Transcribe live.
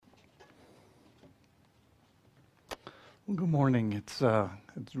Good morning.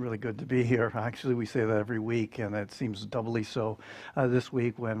 It's really good to be here. Actually, we say that every week, and it seems doubly so this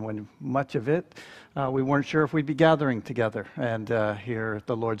week when much of it we weren't sure if we'd be gathering together. And here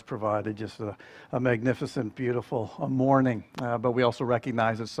the Lord's provided just a magnificent, beautiful morning. But we also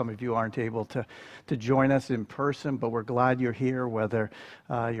recognize that some of you aren't able to join us in person, but we're glad you're here, whether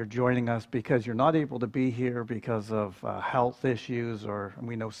you're joining us because you're not able to be here because of health issues, or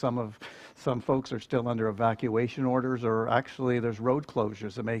we know some folks are still under evacuation orders, or actually there's road closures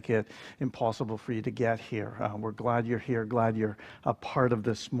that make it impossible for you to get here. We're glad you're here, glad you're a part of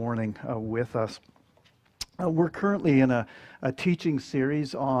this morning with us. We're currently in a teaching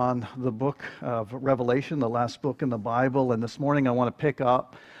series on the book of Revelation, the last book in the Bible, and this morning I want to pick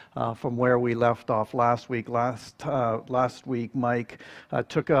up from where we left off last week. Last week, Mike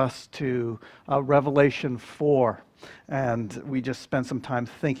took us to Revelation 4, and we just spent some time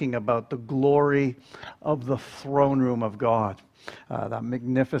thinking about the glory of the throne room of God. That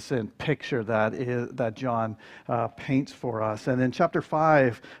magnificent picture that John paints for us. And in chapter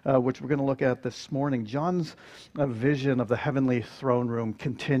 5, which we're going to look at this morning, John's vision of the heavenly throne room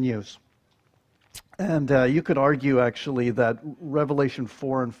continues. And you could argue, actually, that Revelation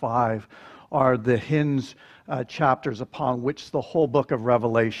 4 and 5 are the hinge chapters upon which the whole book of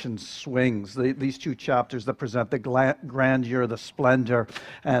Revelation swings. These two chapters that present the grandeur, the splendor,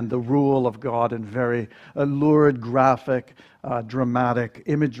 and the rule of God in very lurid, graphic, dramatic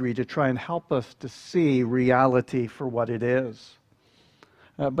imagery to try and help us to see reality for what it is.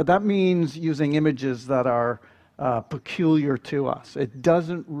 But that means using images that are peculiar to us. It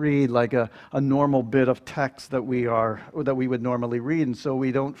doesn't read like a normal bit of text that we would normally read, and so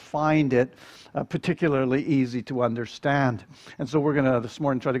we don't find it particularly easy to understand. And so we're going to this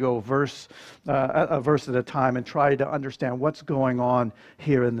morning try to go a verse at a time and try to understand what's going on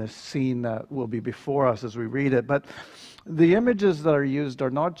here in this scene that will be before us as we read it. But the images that are used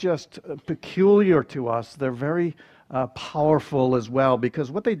are not just peculiar to us, they're very powerful as well,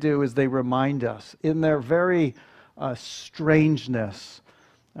 because what they do is they remind us in their very strangeness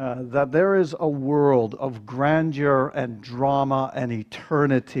that there is a world of grandeur and drama and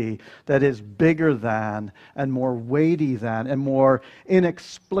eternity that is bigger than and more weighty than and more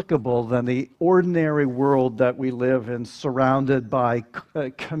inexplicable than the ordinary world that we live in, surrounded by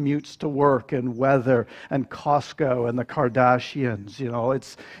commutes to work and weather and Costco and the Kardashians. You know,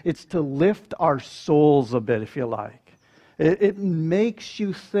 it's to lift our souls a bit, if you like. It makes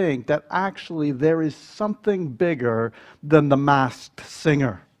you think that actually there is something bigger than the masked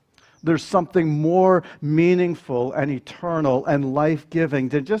singer. There's something more meaningful and eternal and life-giving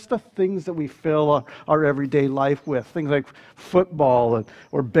than just the things that we fill our everyday life with, things like football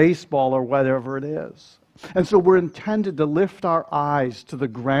or baseball or whatever it is. And so we're intended to lift our eyes to the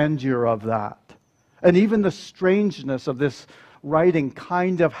grandeur of that. And even the strangeness of this writing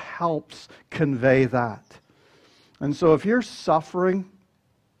kind of helps convey that. And so if you're suffering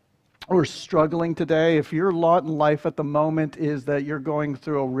or struggling today, if your lot in life at the moment is that you're going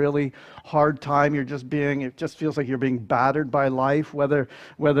through a really hard time, it just feels like you're being battered by life, whether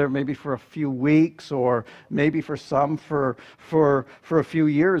maybe for a few weeks or maybe for some for a few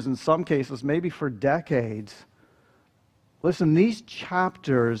years, in some cases maybe for decades. Listen, these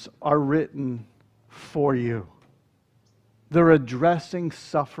chapters are written for you. They're addressing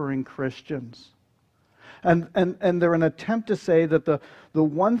suffering Christians. And they're an attempt to say that the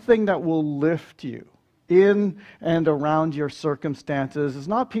one thing that will lift you in and around your circumstances is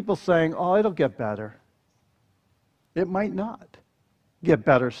not people saying, oh, it'll get better. It might not get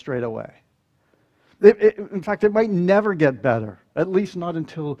better straight away. In fact, it might never get better, at least not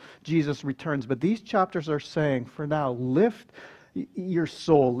until Jesus returns. But these chapters are saying, for now, lift your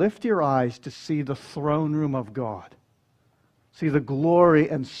soul, lift your eyes to see the throne room of God. See the glory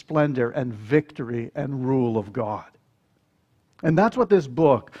and splendor and victory and rule of God. And that's what this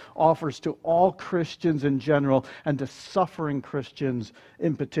book offers to all Christians in general and to suffering Christians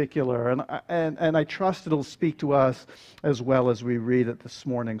in particular. And I trust it'll speak to us as well as we read it this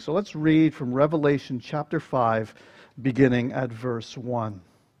morning. So let's read from Revelation chapter 5, beginning at verse 1.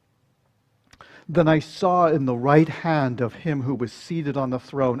 Then I saw in the right hand of him who was seated on the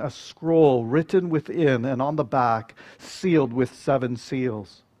throne a scroll written within and on the back, sealed with 7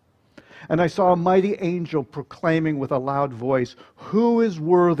 seals. And I saw a mighty angel proclaiming with a loud voice, "Who is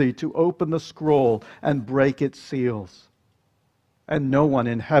worthy to open the scroll and break its seals?" And no one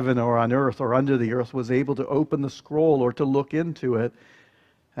in heaven or on earth or under the earth was able to open the scroll or to look into it.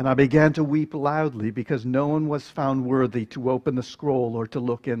 And I began to weep loudly because no one was found worthy to open the scroll or to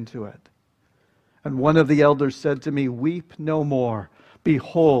look into it. And one of the elders said to me, "Weep no more.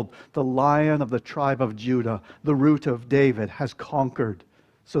 Behold, the Lion of the tribe of Judah, the Root of David, has conquered,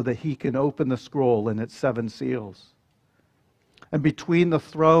 so that he can open the scroll and its 7 seals. And between the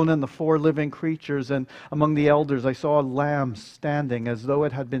throne and the 4 living creatures and among the elders, I saw a lamb standing as though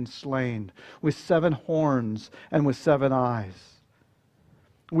it had been slain, with 7 horns and with 7 eyes,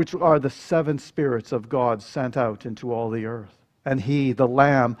 which are the 7 spirits of God sent out into all the earth. And he, the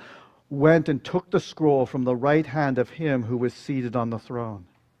Lamb, went and took the scroll from the right hand of him who was seated on the throne.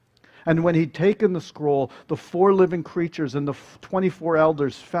 And when he'd taken the scroll, the 4 living creatures and the 24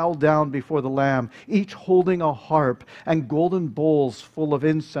 elders fell down before the Lamb, each holding a harp and golden bowls full of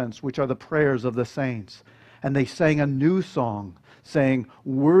incense, which are the prayers of the saints. And they sang a new song, saying,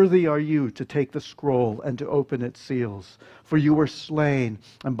 "Worthy are you to take the scroll and to open its seals. For you were slain,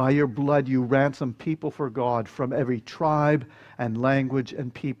 and by your blood you ransomed people for God from every tribe and language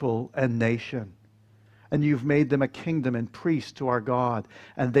and people and nation. And you've made them a kingdom and priests to our God,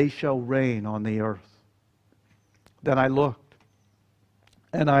 and they shall reign on the earth." Then I looked,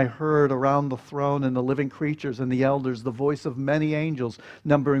 and I heard around the throne and the living creatures and the elders the voice of many angels,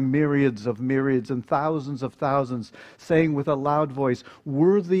 numbering myriads of myriads and thousands of thousands, saying with a loud voice,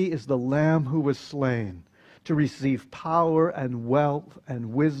 "Worthy is the Lamb who was slain, to receive power and wealth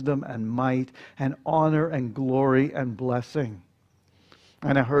and wisdom and might and honor and glory and blessing."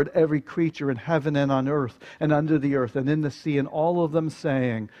 And I heard every creature in heaven and on earth and under the earth and in the sea, and all of them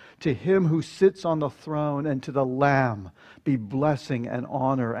saying, "To him who sits on the throne and to the Lamb be blessing and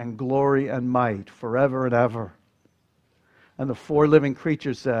honor and glory and might forever and ever." And the 4 living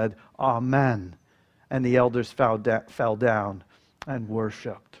creatures said, "Amen." And the elders fell down and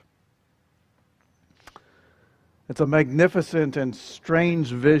worshipped. It's a magnificent and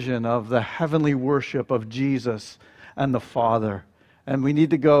strange vision of the heavenly worship of Jesus and the Father. And we need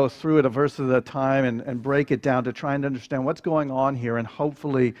to go through it a verse at a time and break it down to try and understand what's going on here and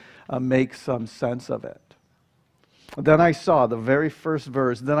hopefully make some sense of it. Then I saw, the very first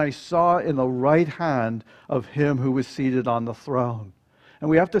verse, then I saw in the right hand of him who was seated on the throne. And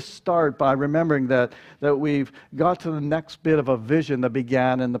we have to start by remembering that we've got to the next bit of a vision that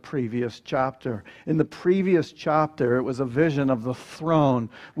began in the previous chapter. In the previous chapter, it was a vision of the throne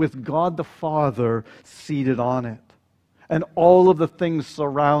with God the Father seated on it, and all of the things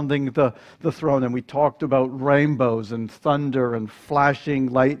surrounding the throne. And we talked about rainbows and thunder and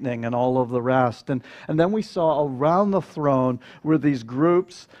flashing lightning and all of the rest. And then we saw around the throne were these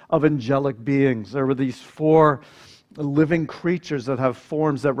groups of angelic beings. There were these 4 living creatures that have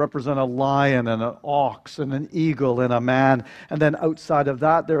forms that represent a lion and an ox and an eagle and a man. And then outside of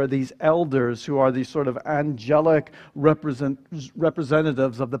that, there are these elders who are these sort of angelic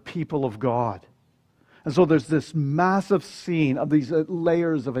representatives of the people of God. And so there's this massive scene of these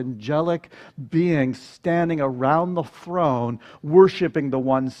layers of angelic beings standing around the throne, worshiping the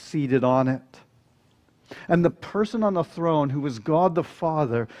one seated on it. And the person on the throne, who is God the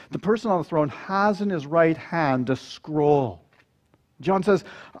Father, the person on the throne has in his right hand a scroll. John says,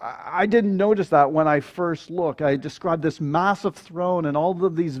 I didn't notice that when I first looked. I described this massive throne and all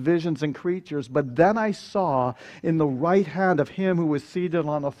of these visions and creatures, but then I saw in the right hand of him who was seated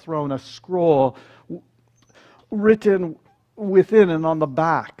on the throne a scroll written within and on the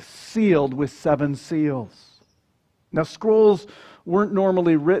back, sealed with 7 seals. Now, scrolls weren't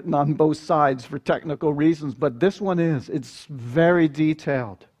normally written on both sides for technical reasons, but this one is. It's very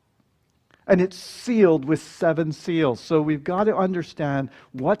detailed. And it's sealed with 7 seals. So we've got to understand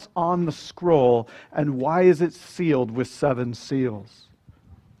what's on the scroll and why is it sealed with 7 seals.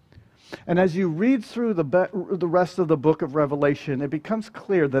 And as you read through the rest of the book of Revelation, it becomes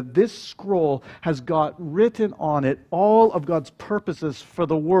clear that this scroll has got written on it all of God's purposes for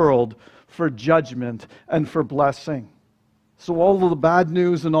the world, for judgment, and for blessing. So all of the bad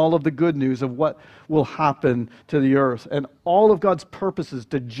news and all of the good news of what will happen to the earth, and all of God's purposes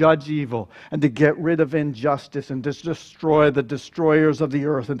to judge evil and to get rid of injustice and to destroy the destroyers of the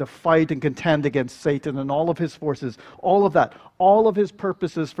earth and to fight and contend against Satan and all of his forces, all of that, all of his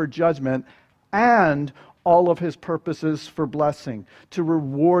purposes for judgment and all of his purposes for blessing, to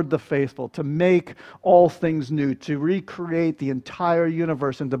reward the faithful, to make all things new, to recreate the entire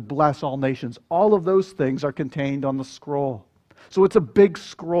universe and to bless all nations. All of those things are contained on the scroll. So it's a big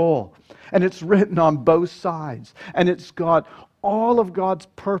scroll, and it's written on both sides, and it's got all of God's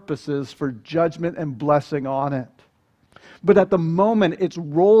purposes for judgment and blessing on it. But at the moment, it's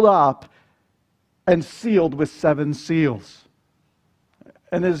rolled up and sealed with 7 seals.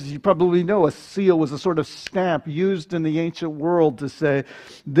 And as you probably know, a seal was a sort of stamp used in the ancient world to say,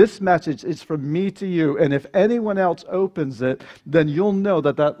 this message is from me to you, and if anyone else opens it, then you'll know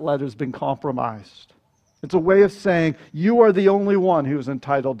that that letter's been compromised. It's a way of saying, you are the only one who's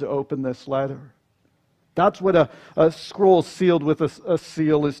entitled to open this letter. That's what a scroll sealed with a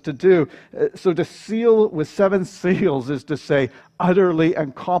seal is to do. So to seal with 7 seals is to say, utterly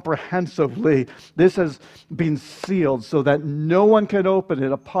and comprehensively, this has been sealed so that no one can open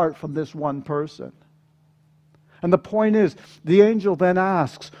it apart from this one person. And the point is, the angel then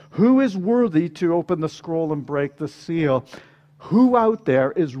asks, who is worthy to open the scroll and break the seal? Who out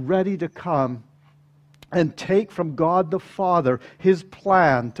there is ready to come and take from God the Father His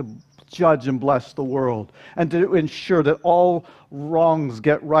plan to judge and bless the world, and to ensure that all wrongs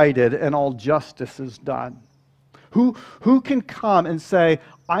get righted and all justice is done? Who can come and say,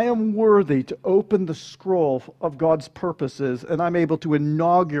 I am worthy to open the scroll of God's purposes, and I'm able to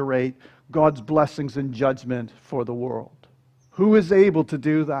inaugurate God's blessings and judgment for the world? Who is able to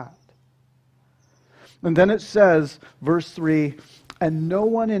do that? And then it says, verse 3, and no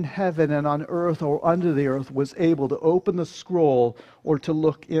one in heaven and on earth or under the earth was able to open the scroll or to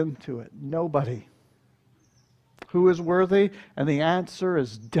look into it. Nobody. Who is worthy? And the answer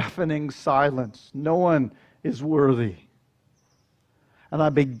is deafening silence. No one is worthy. And I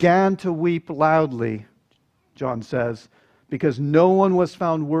began to weep loudly, John says, because no one was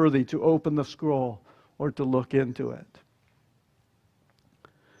found worthy to open the scroll or to look into it.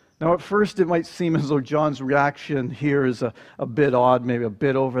 Now, at first, it might seem as though John's reaction here is a bit odd, maybe a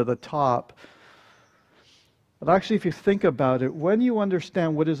bit over the top. But actually, if you think about it, when you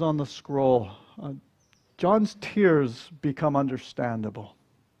understand what is on the scroll, John's tears become understandable.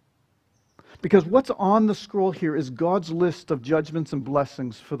 Because what's on the scroll here is God's list of judgments and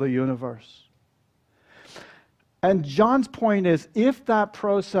blessings for the universe. And John's point is, if that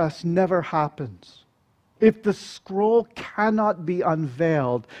process never happens, if the scroll cannot be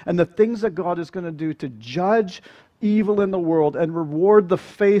unveiled, and the things that God is going to do to judge evil in the world and reward the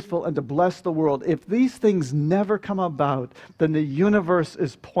faithful and to bless the world, if these things never come about, then the universe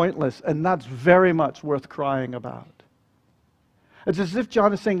is pointless, and that's very much worth crying about. It's as if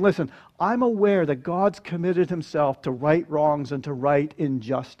John is saying, listen, I'm aware that God's committed Himself to right wrongs and to right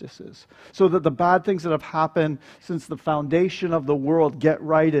injustices, so that the bad things that have happened since the foundation of the world get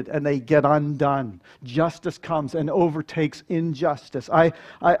righted and they get undone. Justice comes and overtakes injustice. I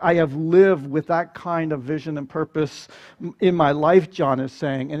have lived with that kind of vision and purpose in my life, John is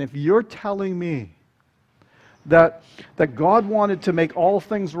saying, and if you're telling me that God wanted to make all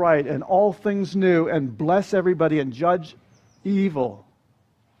things right and all things new and bless everybody and judge evil,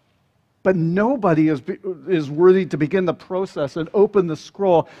 but nobody is worthy to begin the process and open the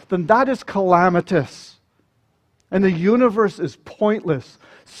scroll, then that is calamitous. And the universe is pointless.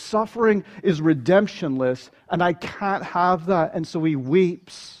 Suffering is redemptionless, and I can't have that. And so he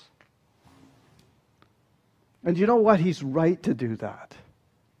weeps. And you know what? He's right to do that.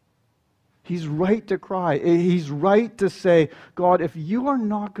 He's right to cry. He's right to say, God, if you are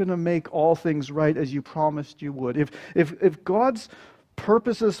not going to make all things right as you promised you would, if God's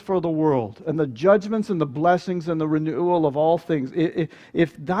purposes for the world and the judgments and the blessings and the renewal of all things,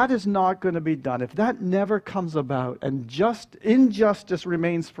 if that is not going to be done, if that never comes about and just injustice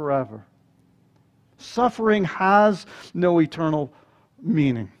remains forever, suffering has no eternal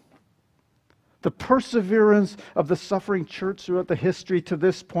meaning. The perseverance of the suffering church throughout the history to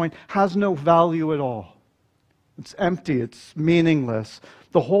this point has no value at all. It's empty. It's meaningless.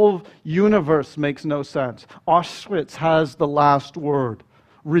 The whole universe makes no sense. Auschwitz has the last word.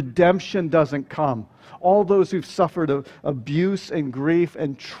 Redemption doesn't come. All those who've suffered abuse and grief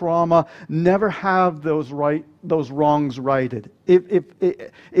and trauma never have those wrongs righted.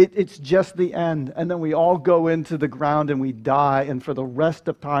 It's just the end. And then we all go into the ground and we die, and for the rest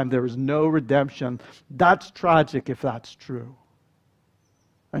of time there is no redemption. That's tragic if that's true.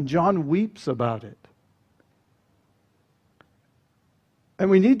 And John weeps about it. And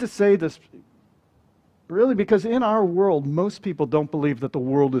we need to say this really because in our world, most people don't believe that the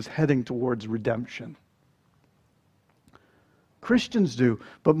world is heading towards redemption. Christians do,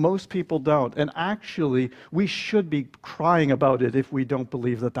 but most people don't. And actually, we should be crying about it if we don't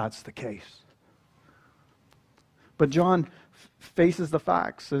believe that that's the case. But John faces the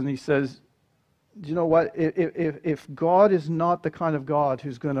facts and he says, you know what? If God is not the kind of God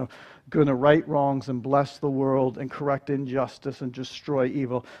who's going to right wrongs and bless the world and correct injustice and destroy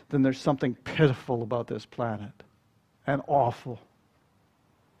evil, then there's something pitiful about this planet and awful.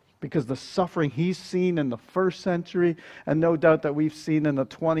 Because the suffering he's seen in the first century, and no doubt that we've seen in the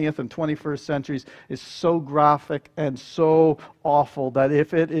 20th and 21st centuries, is so graphic and so awful that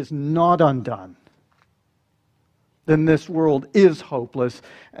if it is not undone, then this world is hopeless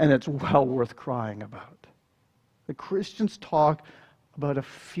and it's well worth crying about. The Christians talk about a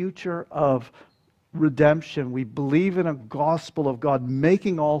future of redemption. We believe in a gospel of God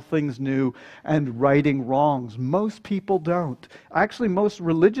making all things new and righting wrongs. Most people don't. Actually, most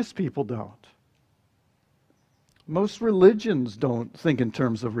religious people don't. Most religions don't think in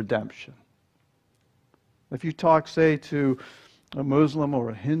terms of redemption. If you talk, say, to a Muslim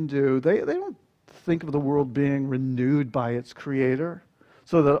or a Hindu, they don't think of the world being renewed by its creator,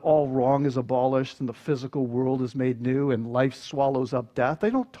 so that all wrong is abolished and the physical world is made new and life swallows up death. They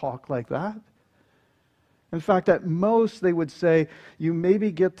don't talk like that. In fact, at most, they would say, you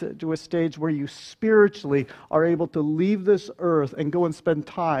maybe get to a stage where you spiritually are able to leave this earth and go and spend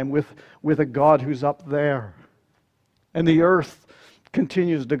time with a God who's up there. And the earth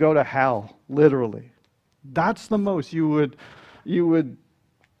continues to go to hell, literally. That's the most you would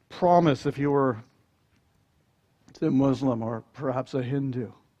promise if you were a Muslim or perhaps a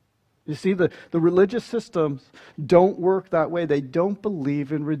Hindu. You see, the religious systems don't work that way. They don't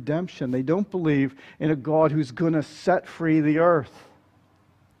believe in redemption. They don't believe in a God who's going to set free the earth.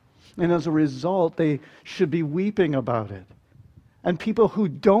 And as a result, they should be weeping about it. And people who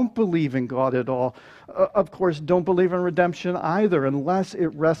don't believe in God at all, of course, don't believe in redemption either, unless it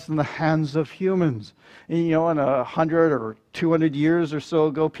rests in the hands of humans. And, in 100 or 200 years or so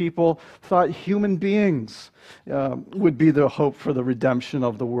ago, people thought human beings would be the hope for the redemption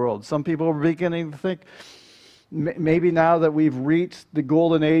of the world. Some people are beginning to think, maybe now that we've reached the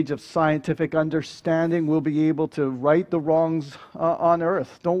golden age of scientific understanding, we'll be able to right the wrongs on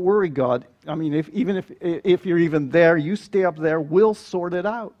earth. Don't worry, God. I mean, if you're even there, you stay up there, we'll sort it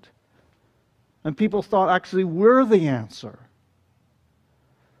out. And people thought actually we're the answer.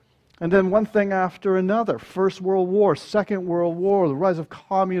 And then one thing after another, First World War, Second World War, the rise of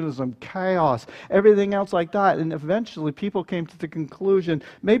communism, chaos, everything else like that. And eventually people came to the conclusion,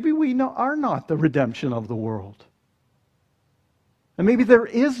 maybe we are not the redemption of the world. And maybe there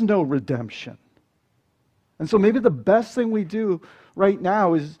is no redemption. And so maybe the best thing we do right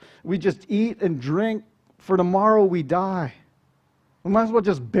now is we just eat and drink, for tomorrow we die. We might as well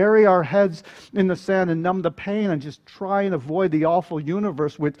just bury our heads in the sand and numb the pain and just try and avoid the awful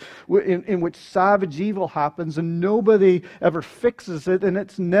universe in which savage evil happens and nobody ever fixes it and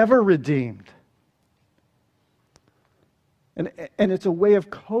it's never redeemed. And it's a way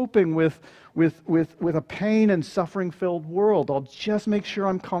of coping with a pain and suffering-filled world. I'll just make sure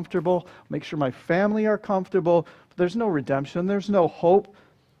I'm comfortable, make sure my family are comfortable. There's no redemption, there's no hope.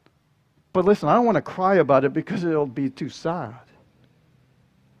 But listen, I don't want to cry about it because it'll be too sad.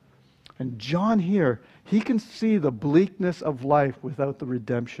 And John here, he can see the bleakness of life without the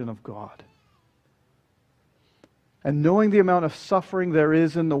redemption of God. And knowing the amount of suffering there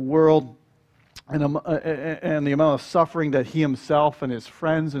is in the world, and the amount of suffering that he himself and his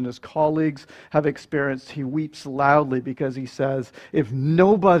friends and his colleagues have experienced, he weeps loudly because he says, if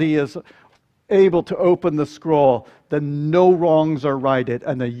nobody is able to open the scroll, then no wrongs are righted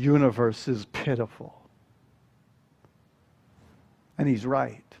and the universe is pitiful. And he's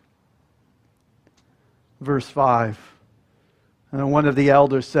right. Verse 5, and one of the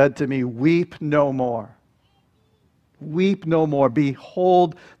elders said to me, weep no more. Weep no more.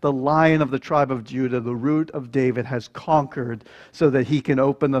 Behold, the Lion of the tribe of Judah, the Root of David, has conquered so that he can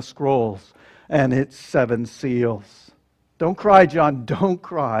open the scrolls and its 7 seals. Don't cry, John. Don't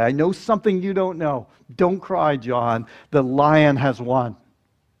cry. I know something you don't know. Don't cry, John. The Lion has won.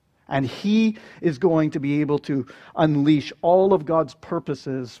 And he is going to be able to unleash all of God's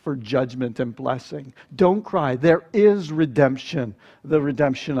purposes for judgment and blessing. Don't cry. There is redemption, the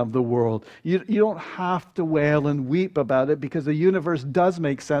redemption of the world. You don't have to wail and weep about it because the universe does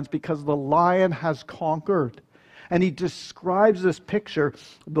make sense because the Lion has conquered. And he describes this picture,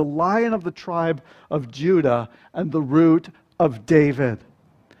 the Lion of the tribe of Judah and the Root of David.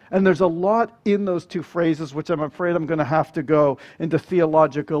 And there's a lot in those two phrases, which I'm afraid I'm going to have to go into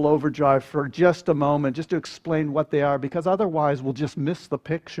theological overdrive for just a moment, just to explain what they are, because otherwise we'll just miss the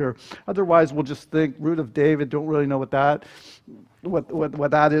picture. Otherwise we'll just think, Root of David, don't really know what that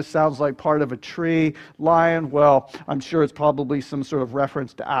is. Sounds like part of a tree. Lion, well, I'm sure it's probably some sort of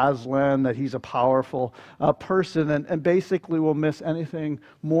reference to Aslan, that he's a powerful person, and basically we'll miss anything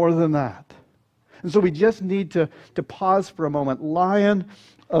more than that. And so we just need to pause for a moment. Lion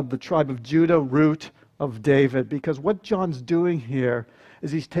of the tribe of Judah, Root of David, because what John's doing here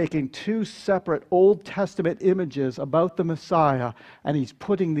is he's taking two separate Old Testament images about the Messiah, and he's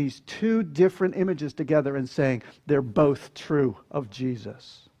putting these two different images together and saying they're both true of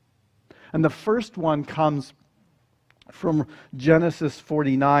Jesus. And the first one comes from Genesis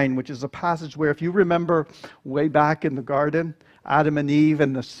 49, which is a passage where, if you remember way back in the garden, Adam and Eve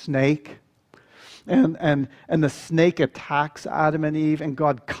and the snake, and the snake attacks Adam and Eve, and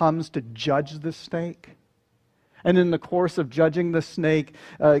God comes to judge the snake. And in the course of judging the snake,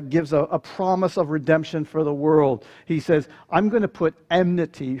 gives a promise of redemption for the world. He says, I'm going to put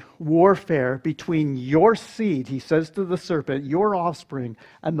enmity, warfare between your seed, he says to the serpent, your offspring,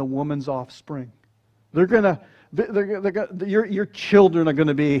 and the woman's offspring. Your children are going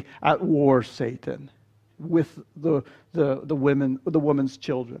to be at war, Satan, with the woman's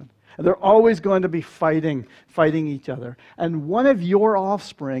children. And they're always going to be fighting each other. And one of your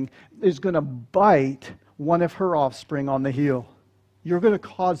offspring is going to bite one of her offspring on the heel. You're going to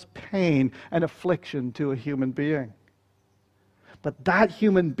cause pain and affliction to a human being. But that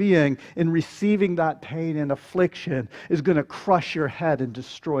human being, in receiving that pain and affliction, is going to crush your head and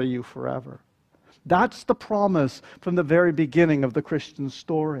destroy you forever. That's the promise from the very beginning of the Christian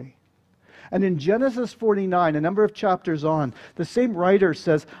story. And in Genesis 49, a number of chapters on, the same writer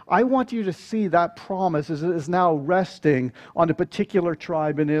says, I want you to see that promise is now resting on a particular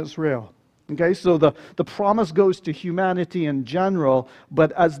tribe in Israel. Okay, so the promise goes to humanity in general,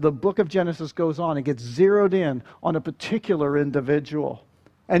 but as the book of Genesis goes on, it gets zeroed in on a particular individual.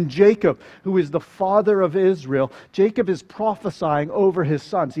 And Jacob, who is the father of Israel, Jacob is prophesying over his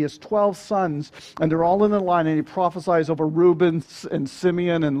sons. He has 12 sons, and they're all in a line, and he prophesies over Reuben and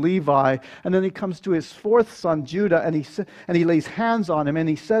Simeon and Levi. And then he comes to his fourth son, Judah, and he lays hands on him, and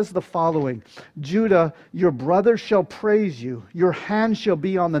he says the following, Judah, your brother shall praise you. Your hand shall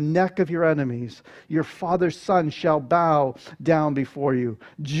be on the neck of your enemies. Your father's son shall bow down before you.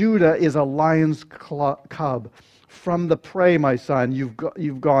 Judah is a lion's cub. From the prey, my son,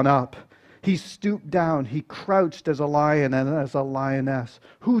 you've gone up. He stooped down. He crouched as a lion and as a lioness.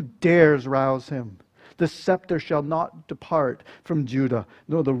 Who dares rouse him? The scepter shall not depart from Judah,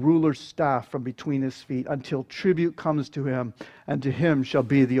 nor the ruler's staff from between his feet, until tribute comes to him, and to him shall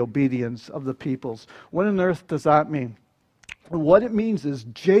be the obedience of the peoples. What on earth does that mean? What it means is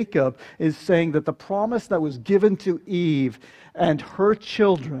Jacob is saying that the promise that was given to Eve and her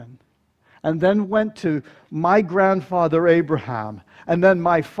children, and then went to my grandfather Abraham, and then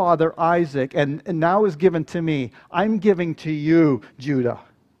my father Isaac, and now is given to me. I'm giving to you, Judah.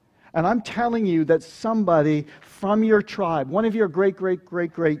 And I'm telling you that somebody from your tribe, one of your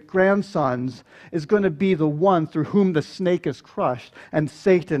great-great-great-great-grandsons, is going to be the one through whom the snake is crushed, and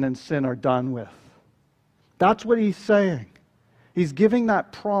Satan and sin are done with. That's what he's saying. He's giving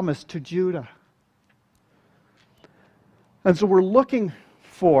that promise to Judah. And so we're looking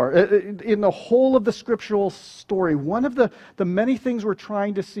for, in the whole of the scriptural story, one of the many things we're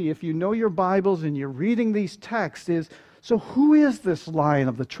trying to see, if you know your Bibles and you're reading these texts, is, so who is this Lion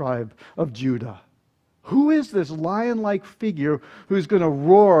of the tribe of Judah? Who is this lion-like figure who's going to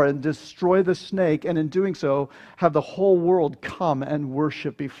roar and destroy the snake, and in doing so, have the whole world come and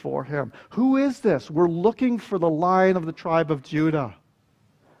worship before him? Who is this? We're looking for the Lion of the tribe of Judah.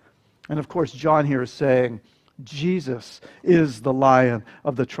 And of course, John here is saying, Jesus is the Lion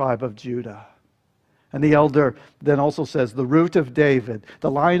of the tribe of Judah. And the elder then also says, the root of David, the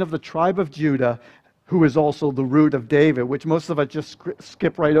Lion of the tribe of Judah, who is also the root of David, which most of us just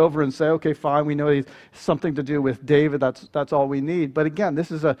skip right over and say, okay, fine, we know he's something to do with David, that's all we need. But again, this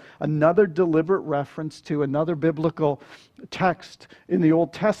is another deliberate reference to another biblical text in the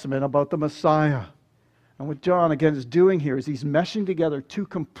Old Testament about the Messiah. And what John, again, is doing here is he's meshing together two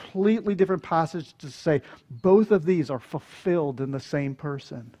completely different passages to say both of these are fulfilled in the same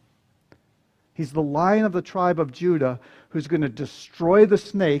person. He's the Lion of the tribe of Judah who's going to destroy the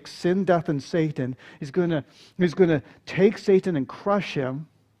snake, sin, death, and Satan. He's going to take Satan and crush him,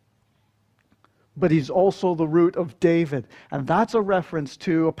 but he's also the root of David. And that's a reference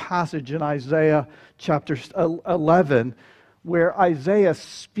to a passage in Isaiah chapter 11, where Isaiah,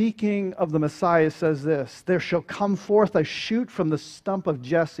 speaking of the Messiah, says this, there shall come forth a shoot from the stump of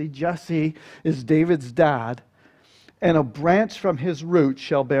Jesse. Jesse is David's dad. And a branch from his root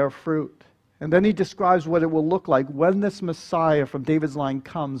shall bear fruit. And then he describes what it will look like when this Messiah from David's line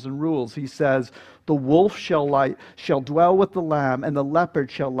comes and rules. He says, the wolf shall dwell with the lamb, and the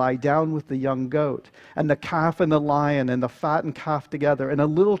leopard shall lie down with the young goat, and the calf and the lion and the fattened calf together, and a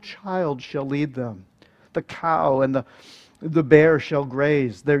little child shall lead them. The cow and the bear shall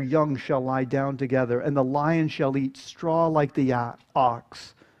graze, their young shall lie down together, and the lion shall eat straw like the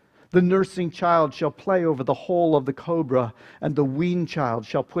ox. The nursing child shall play over the hole of the cobra, and the weaned child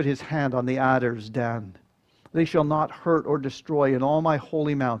shall put his hand on the adder's den. They shall not hurt or destroy in all my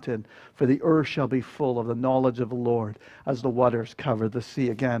holy mountain, for the earth shall be full of the knowledge of the Lord as the waters cover the sea.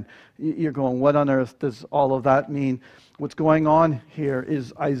 Again, you're going, what on earth does all of that mean? What's going on here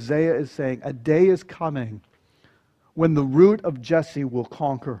is Isaiah is saying, a day is coming when the root of Jesse will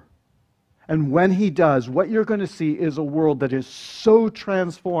conquer. And when he does, what you're going to see is a world that is so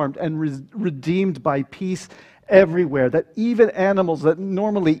transformed and redeemed by peace everywhere that even animals that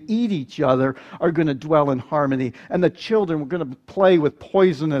normally eat each other are going to dwell in harmony. And the children are going to play with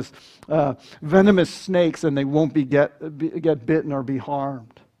poisonous, venomous snakes, and they won't get bitten or be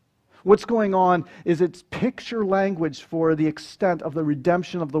harmed. What's going on is it's picture language for the extent of the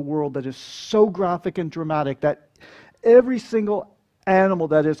redemption of the world that is so graphic and dramatic that every single animal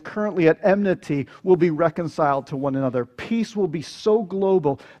that is currently at enmity will be reconciled to one another. Peace will be so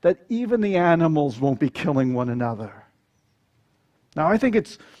global that even the animals won't be killing one another. Now, I think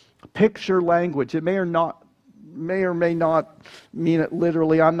it's picture language. It may or may not mean it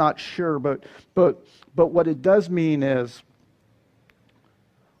literally. I'm not sure, but what it does mean is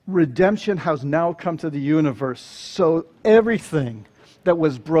redemption has now come to the universe, so everything that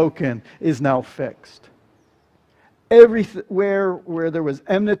was broken is now fixed. Everywhere where there was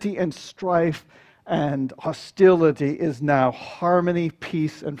enmity and strife and hostility is now harmony,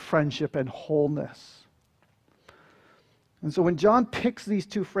 peace, and friendship and wholeness. And so when John picks these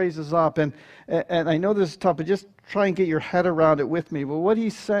two phrases up, and I know this is tough, but just try and get your head around it with me. But what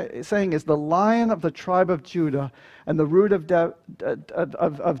he's saying is the Lion of the tribe of Judah and the root of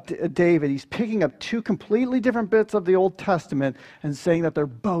David, he's picking up two completely different bits of the Old Testament and saying that they're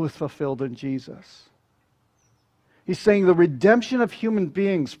both fulfilled in Jesus. He's saying the redemption of human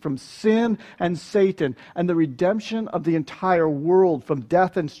beings from sin and Satan and the redemption of the entire world from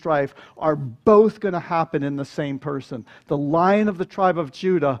death and strife are both going to happen in the same person. The Lion of the tribe of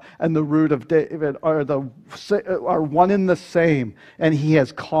Judah and the root of David are one and the same, and he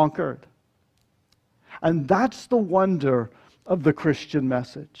has conquered. And that's the wonder of the Christian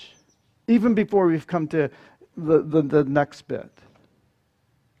message, even before we've come to the next bit.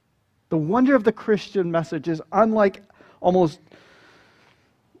 The wonder of the Christian message is unlike almost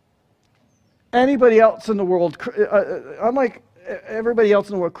anybody else in the world. Unlike everybody else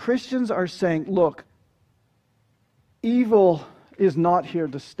in the world, Christians are saying, look, evil is not here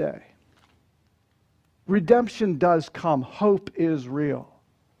to stay. Redemption does come. Hope is real.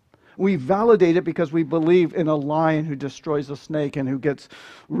 We validate it because we believe in a lion who destroys a snake and who gets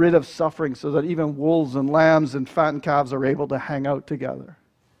rid of suffering so that even wolves and lambs and fattened calves are able to hang out together.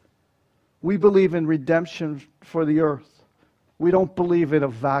 We believe in redemption for the earth. We don't believe in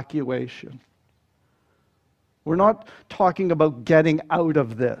evacuation. We're not talking about getting out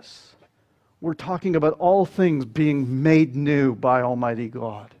of this. We're talking about all things being made new by Almighty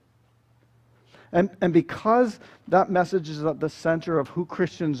God. And because that message is at the center of who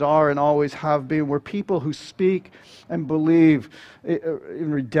Christians are and always have been, we're people who speak and believe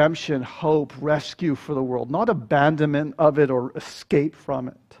in redemption, hope, rescue for the world, not abandonment of it or escape from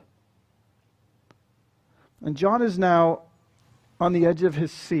it. And John is now on the edge of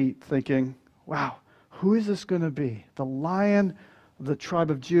his seat thinking, wow, who is this going to be? The Lion of the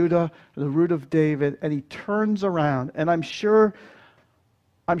tribe of Judah, the root of David. And he turns around, and I'm sure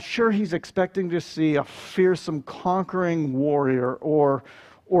he's expecting to see a fearsome conquering warrior or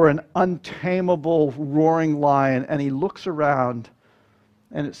an untamable roaring lion. And he looks around,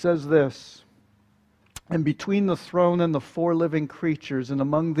 and it says this, and between the throne and the four living creatures and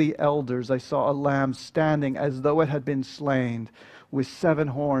among the elders I saw a lamb standing as though it had been slain, with 7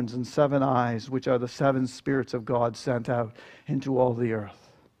 horns and 7 eyes, which are the 7 spirits of God sent out into all the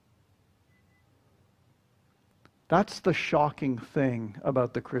earth. That's the shocking thing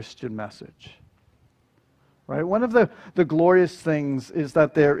about the Christian message. Right? One of the glorious things is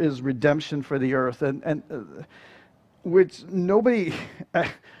that there is redemption for the earth, and which nobody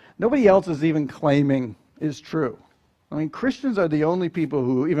else is even claiming is true. I mean, Christians are the only people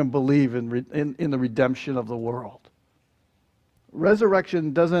who even believe in the redemption of the world.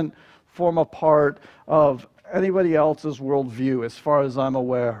 Resurrection doesn't form a part of anybody else's worldview as far as I'm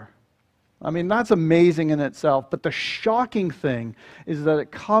aware. I mean, that's amazing in itself, but the shocking thing is that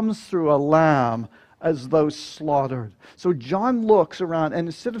it comes through a lamb as though slaughtered. So John looks around, and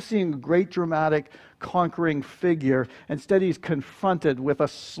instead of seeing a great dramatic conquering figure, instead he's confronted with a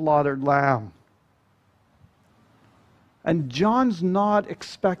slaughtered lamb. And John's not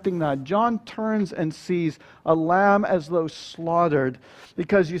expecting that. John turns and sees a lamb as though slaughtered,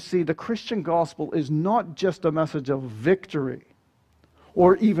 because you see, the Christian gospel is not just a message of victory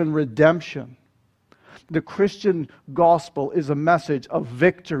or even redemption. The Christian gospel is a message of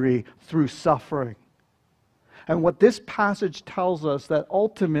victory through suffering. And what this passage tells us, that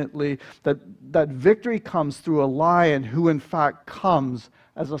ultimately that victory comes through a lion who in fact comes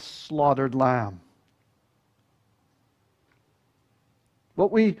as a slaughtered lamb.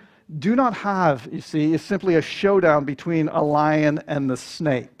 What we do not have, you see, is simply a showdown between a lion and the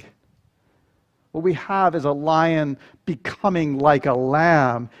snake. What we have is a lion becoming like a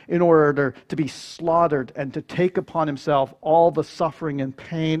lamb in order to be slaughtered and to take upon himself all the suffering and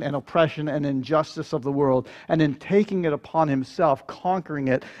pain and oppression and injustice of the world, and in taking it upon himself, conquering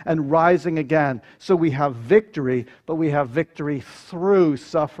it and rising again. So we have victory, but we have victory through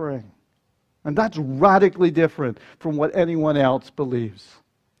suffering. And that's radically different from what anyone else believes.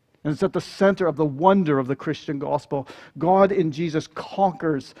 And it's at the center of the wonder of the Christian gospel. God in Jesus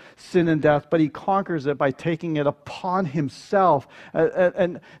conquers sin and death, but he conquers it by taking it upon himself,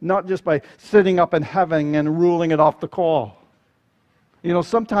 and not just by sitting up in heaven and ruling it off the call. You know,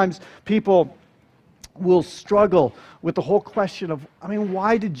 sometimes people will struggle with the whole question of,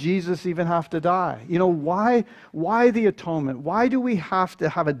 why did Jesus even have to die? You know, why the atonement? Why do we have to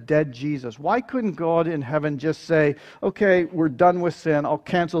have a dead Jesus? Why couldn't God in heaven just say, okay, we're done with sin, I'll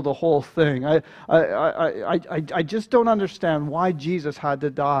cancel the whole thing? I just don't understand why Jesus had to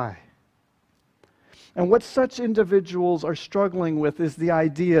die. And what such individuals are struggling with is the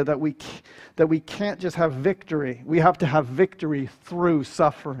idea that we can't just have victory. We have to have victory through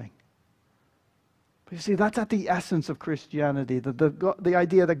suffering. You see, that's at the essence of Christianity, the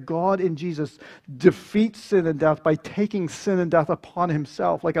idea that God in Jesus defeats sin and death by taking sin and death upon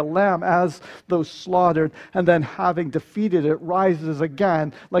himself, like a lamb as though slaughtered, and then having defeated it, rises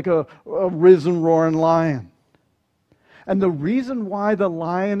again like a risen roaring lion. And the reason why the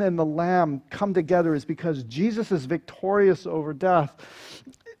lion and the lamb come together is because Jesus is victorious over death.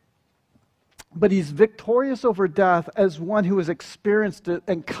 But he's victorious over death as one who has experienced it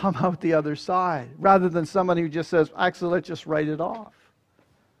and come out the other side, rather than someone who just says, actually, let's just write it off.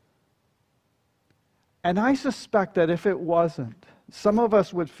 And I suspect that if it wasn't, some of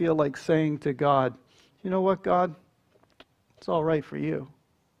us would feel like saying to God, you know what, God? It's all right for you.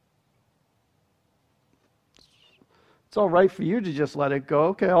 It's all right for you to just let it go.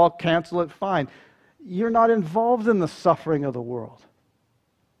 Okay, I'll cancel it, fine. You're not involved in the suffering of the world.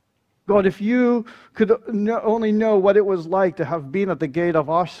 God, if you could only know what it was like to have been at the gate of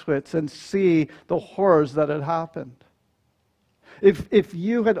Auschwitz and see the horrors that had happened. If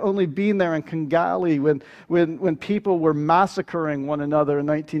you had only been there in Kigali when people were massacring one another in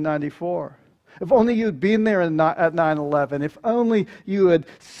 1994. If only you'd been there at 9/11. If only you had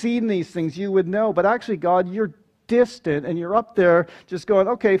seen these things, you would know. But actually, God, you're distant and you're up there just going,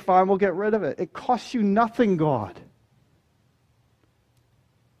 okay, fine, we'll get rid of it. It costs you nothing, God.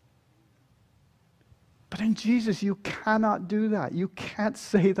 But in Jesus, you cannot do that. You can't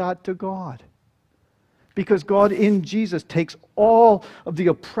say that to God. Because God in Jesus takes all of the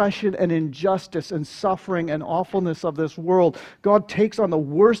oppression and injustice and suffering and awfulness of this world. God takes on the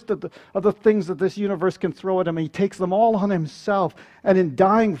worst of the things that this universe can throw at him. He takes them all on himself, and in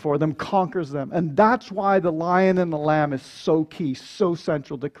dying for them, conquers them. And that's why the lion and the lamb is so key, so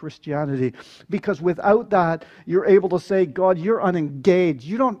central to Christianity. Because without that, you're able to say, God, you're unengaged.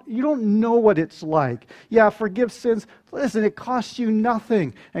 You don't know what it's like. Yeah, forgive sins. Listen, it costs you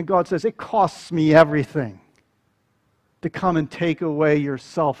nothing. And God says, it costs me everything to come and take away your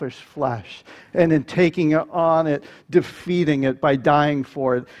selfish flesh. And in taking it on it, defeating it by dying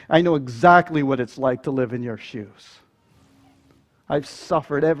for it. I know exactly what it's like to live in your shoes. I've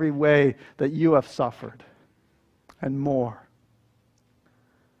suffered every way that you have suffered, and more.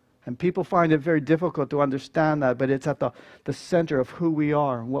 And people find it very difficult to understand that, but it's at the center of who we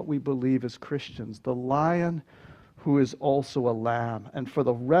are and what we believe as Christians. The lion who is also a lamb. And for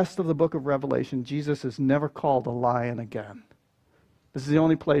the rest of the book of Revelation, Jesus is never called a lion again. This is the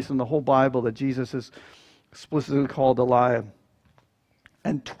only place in the whole Bible that Jesus is explicitly called a lion.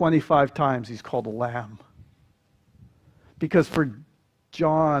 And 25 times he's called a lamb. Because for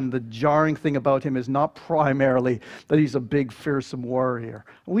John, the jarring thing about him is not primarily that he's a big, fearsome warrior.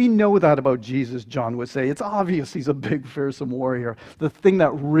 We know that about Jesus, John would say. It's obvious he's a big, fearsome warrior. The thing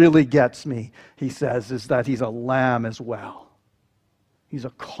that really gets me, he says, is that he's a lamb as well. He's a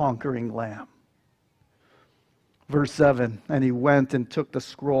conquering lamb. Verse 7, and he went and took the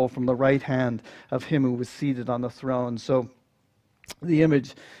scroll from the right hand of him who was seated on the throne. So the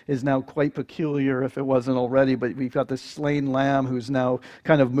image is now quite peculiar if it wasn't already, but we've got this slain lamb who's now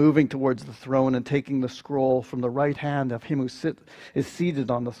kind of moving towards the throne and taking the scroll from the right hand of him who is seated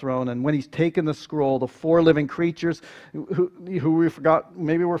on the throne. And when he's taken the scroll, the four living creatures who we forgot,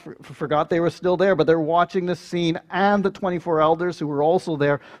 maybe we forgot they were still there, but they're watching this scene, and the 24 elders who were also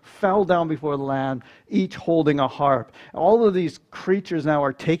there fell down before the Lamb, each holding a harp. All of these creatures now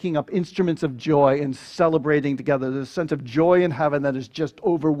are taking up instruments of joy and celebrating together. There's a sense of joy in heaven that is just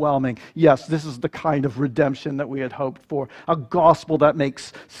overwhelming. Yes, this is the kind of redemption that we had hoped for. A gospel that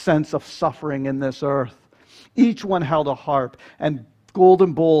makes sense of suffering in this earth. Each one held a harp, and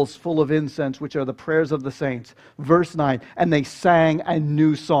golden bowls full of incense, which are the prayers of the saints. Verse 9, and they sang a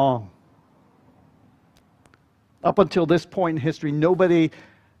new song. Up until this point in history, nobody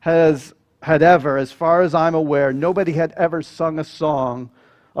had ever, as far as I'm aware, nobody had ever sung a song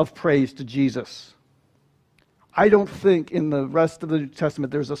of praise to Jesus. I don't think in the rest of the New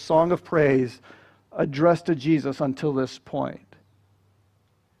Testament there's a song of praise addressed to Jesus until this point.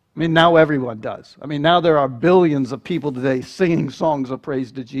 I mean, now everyone does. I mean, now there are billions of people today singing songs of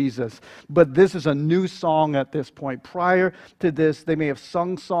praise to Jesus. But this is a new song at this point. Prior to this, they may have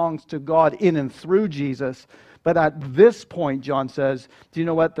sung songs to God in and through Jesus. But at this point, John says, do you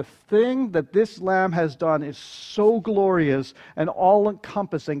know what? The thing that this Lamb has done is so glorious and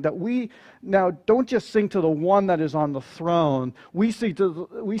all-encompassing that we now don't just sing to the one that is on the throne. We sing to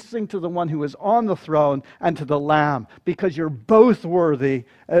the one who is on the throne and to the Lamb, because you're both worthy,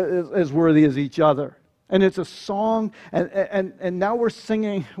 as worthy as each other. And it's a song, and now we're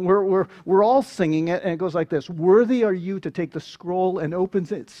singing, we're all singing it, and it goes like this. Worthy are you to take the scroll and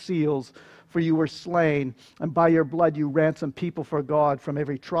open its seals, for you were slain, and by your blood you ransomed people for God from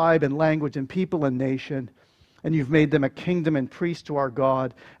every tribe and language and people and nation. And you've made them a kingdom and priests to our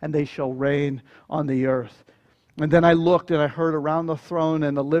God, and they shall reign on the earth. And then I looked and I heard around the throne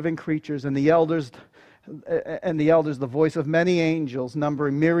and the living creatures and the elders, the voice of many angels,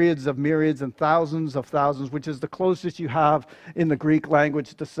 numbering myriads and thousands of thousands, which is the closest you have in the Greek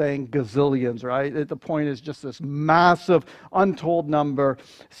language to saying gazillions, right? The point is just this massive, untold number,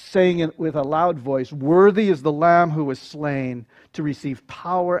 saying it with a loud voice, worthy is the Lamb who was slain to receive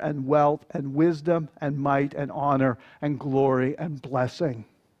power and wealth and wisdom and might and honor and glory and blessing.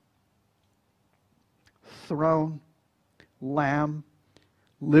 Throne, Lamb,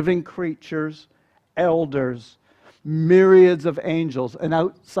 living creatures, elders, myriads of angels, and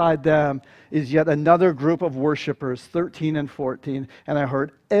outside them is yet another group of worshipers, 13 and 14. And I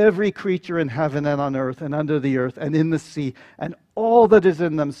heard every creature in heaven and on earth and under the earth and in the sea and all that is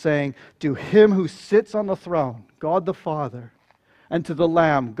in them saying, to him who sits on the throne, God the Father, and to the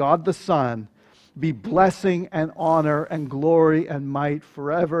Lamb, God the Son, be blessing and honor and glory and might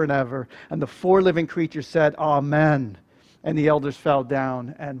forever and ever. And the four living creatures said, Amen. And the elders fell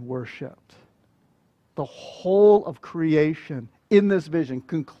down and worshipped. The whole of creation in this vision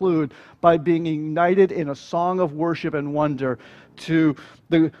conclude by being united in a song of worship and wonder to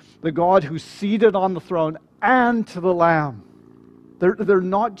the God who's seated on the throne and to the Lamb. They're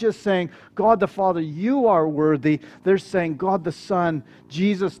not just saying, God the Father, you are worthy. They're saying, God the Son,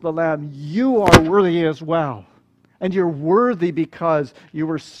 Jesus the Lamb, you are worthy as well. And you're worthy because you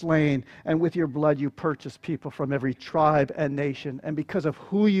were slain, and with your blood you purchased people from every tribe and nation. And because of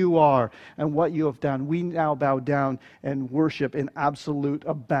who you are and what you have done, we now bow down and worship in absolute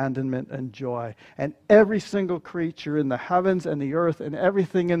abandonment and joy. And every single creature in the heavens and the earth and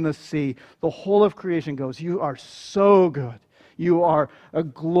everything in the sea, the whole of creation goes, you are so good. You are a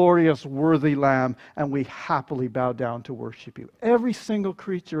glorious, worthy Lamb, and we happily bow down to worship you. Every single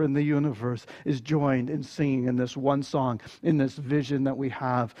creature in the universe is joined in singing in this one song, in this vision that we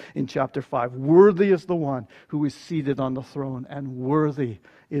have in chapter 5. Worthy is the one who is seated on the throne, and worthy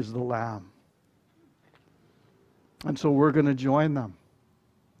is the Lamb. And so we're going to join them.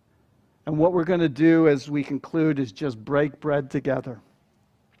 And what we're going to do as we conclude is just break bread together.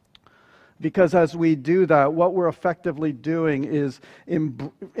 Because as we do that, what we're effectively doing is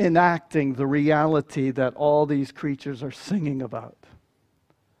enacting the reality that all these creatures are singing about.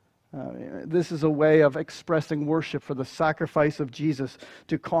 This is a way of expressing worship for the sacrifice of Jesus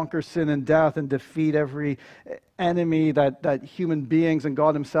to conquer sin and death and defeat every enemy that human beings and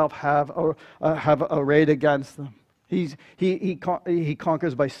God himself have arrayed against them. He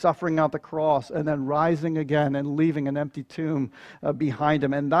conquers by suffering out the cross and then rising again and leaving an empty tomb behind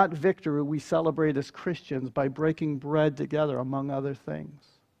him. And that victory we celebrate as Christians by breaking bread together, among other things.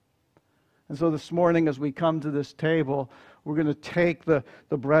 And so this morning as we come to this table, we're going to take the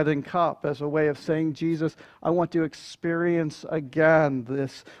bread and cup as a way of saying, Jesus, I want to experience again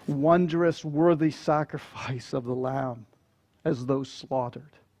this wondrous, worthy sacrifice of the Lamb as though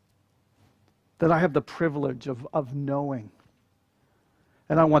slaughtered. That I have the privilege of knowing.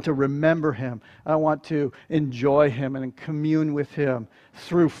 And I want to remember him. I want to enjoy him and commune with him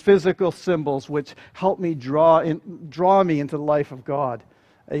through physical symbols which help me draw me into the life of God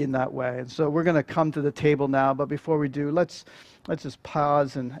in that way. And so we're going to come to the table now, but before we do, let's just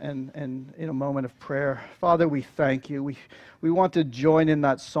pause and in a moment of prayer. Father, we thank you. We want to join in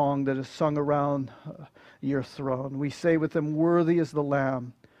that song that is sung around your throne. We say with them, worthy is the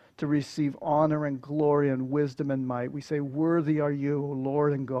Lamb to receive honor and glory and wisdom and might. We say, worthy are you, O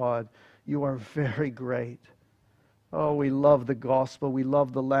Lord and God. You are very great. Oh, we love the gospel. We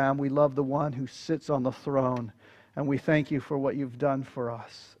love the Lamb. We love the one who sits on the throne. And we thank you for what you've done for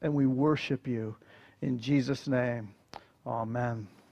us. And we worship you in Jesus' name. Amen.